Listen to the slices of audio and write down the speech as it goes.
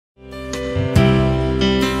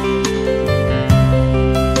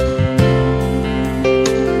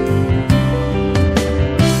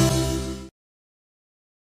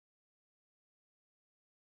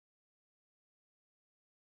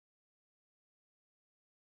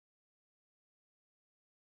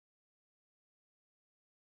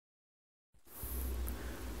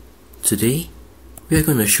Today, we are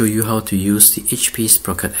going to show you how to use the HP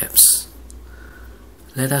Sprocket apps.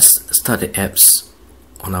 Let us start the apps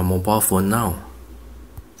on our mobile phone now.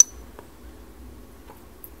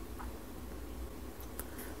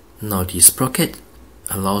 Now the Sprocket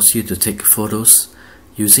allows you to take photos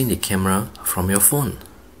using the camera from your phone.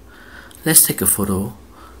 Let's take a photo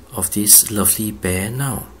of this lovely bear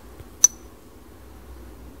now.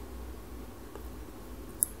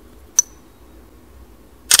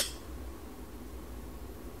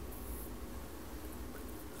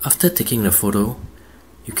 After taking the photo,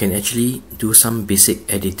 you can actually do some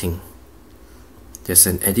basic editing. There's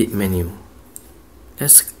an edit menu.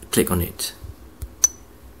 Let's click on it.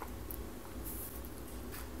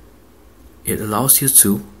 It allows you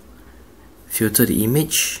to filter the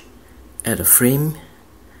image, add a frame,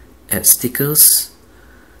 add stickers,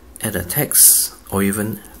 add a text, or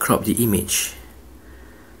even crop the image.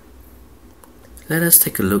 Let us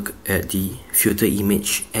take a look at the filter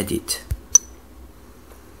image edit.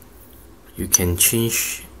 You can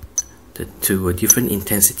change to a different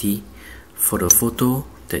intensity for the photo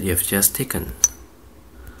that you have just taken.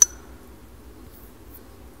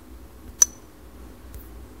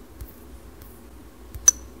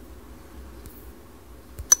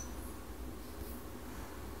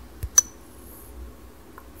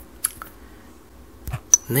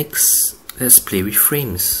 Next, let's play with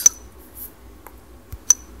frames.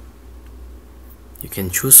 You can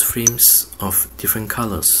choose frames of different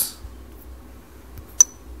colors.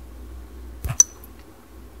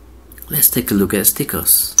 Let's take a look at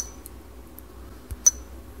stickers.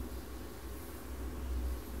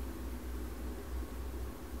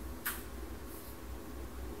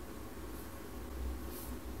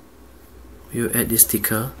 We'll add this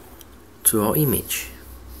sticker to our image.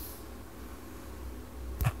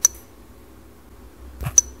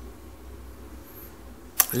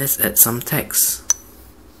 Let's add some text.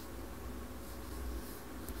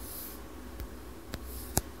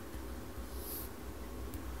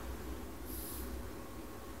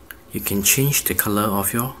 You can change the color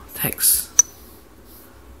of your text.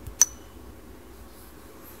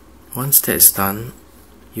 Once that's done,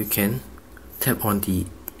 you can tap on the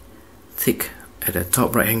tick at the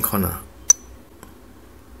top right hand corner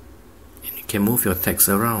and you can move your text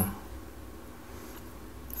around.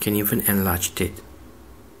 You can even enlarge it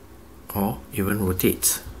or even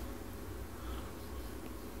rotate.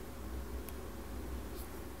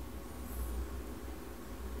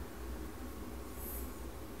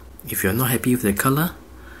 If you're not happy with the color,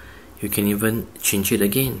 you can even change it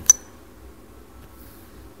again.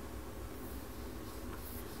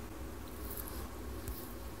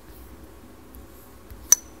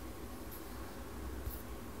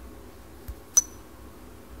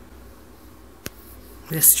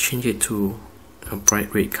 Let's change it to a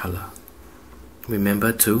bright red color.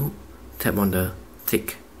 Remember to tap on the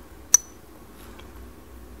tick.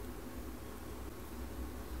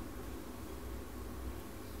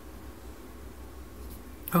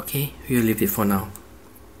 Okay, we'll leave it for now.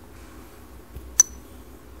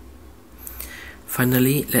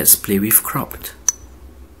 Finally, let's play with cropped.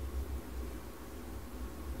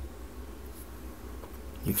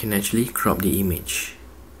 You can actually crop the image.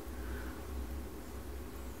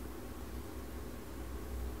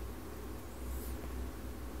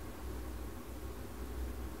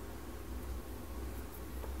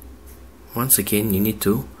 Once again, you need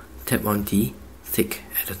to tap on the tick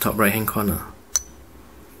at the top right hand corner.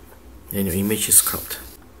 And your image is cropped.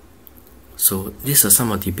 So these are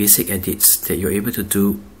some of the basic edits that you're able to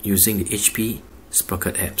do using the HP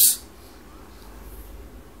Sprocket apps.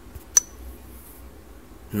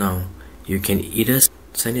 Now you can either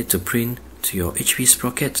send it to print to your HP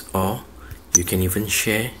Sprocket, or you can even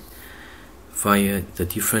share via the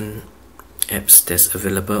different apps that's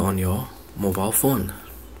available on your mobile phone.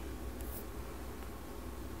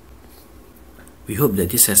 We hope that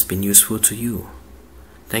this has been useful to you.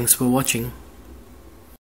 Thanks for watching.